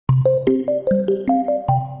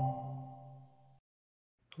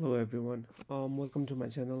everyone. Welcome to my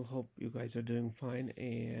channel. Hope you guys are doing fine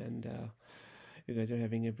and you guys are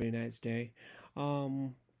having a very nice day.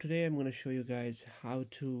 Today I'm going to show you guys how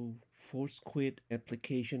to force quit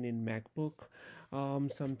application in MacBook.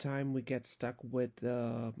 Sometime we get stuck with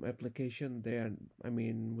application there.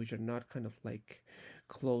 Which are not kind of like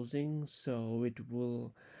closing, so it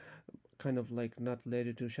will kind of like not let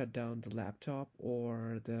you to shut down the laptop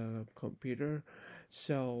or the computer.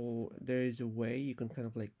 So there is a way you can kind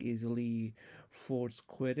of like easily force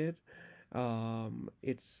quit it.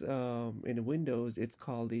 It's in Windows it's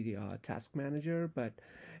called the task manager, but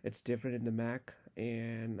it's different in the Mac.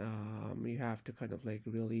 And you have to kind of like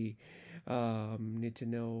really need to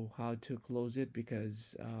know how to close it,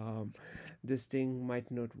 because this thing might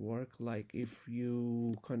not work. Like if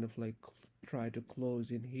you kind of like try to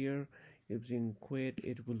close in here using quit,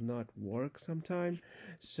 it will not work sometime.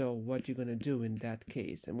 So what you're gonna do in that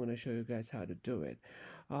case, I'm gonna show you guys how to do it.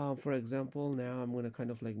 For example, now I'm gonna kind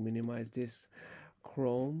of like minimize this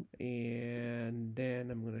Chrome, and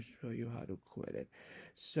then I'm gonna show you how to quit it.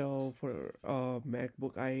 So for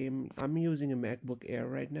MacBook, I'm using a MacBook Air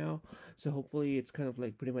right now, so hopefully it's kind of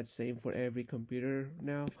like pretty much same for every computer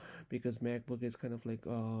now, because MacBook is kind of like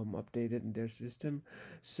updated in their system.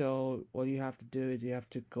 So all you have to do is you have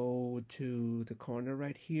to go to the corner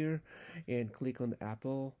right here and click on the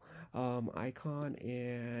Apple icon,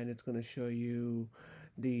 and it's gonna show you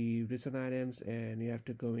the recent items, and you have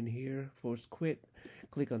to go in here, force quit,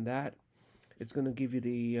 click on that. It's going to give you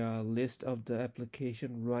the list of the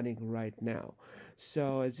application running right now.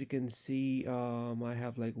 So as you can see, I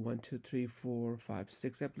have like 1, 2, 3, 4, 5,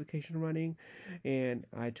 6 application running, and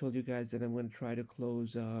I told you guys that I'm going to try to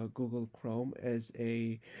close Google Chrome as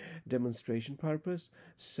a demonstration purpose.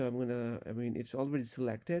 So I'm gonna, it's already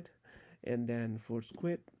selected, and then force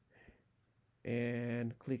quit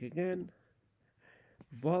and click again.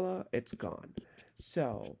 Voila, it's gone.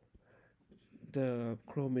 So the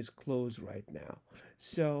Chrome is closed right now.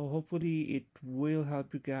 So hopefully it will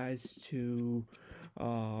help you guys to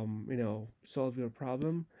solve your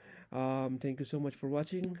problem. Thank you so much for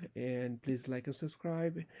watching, and please like and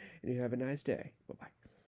subscribe, and you have a nice day. Bye bye.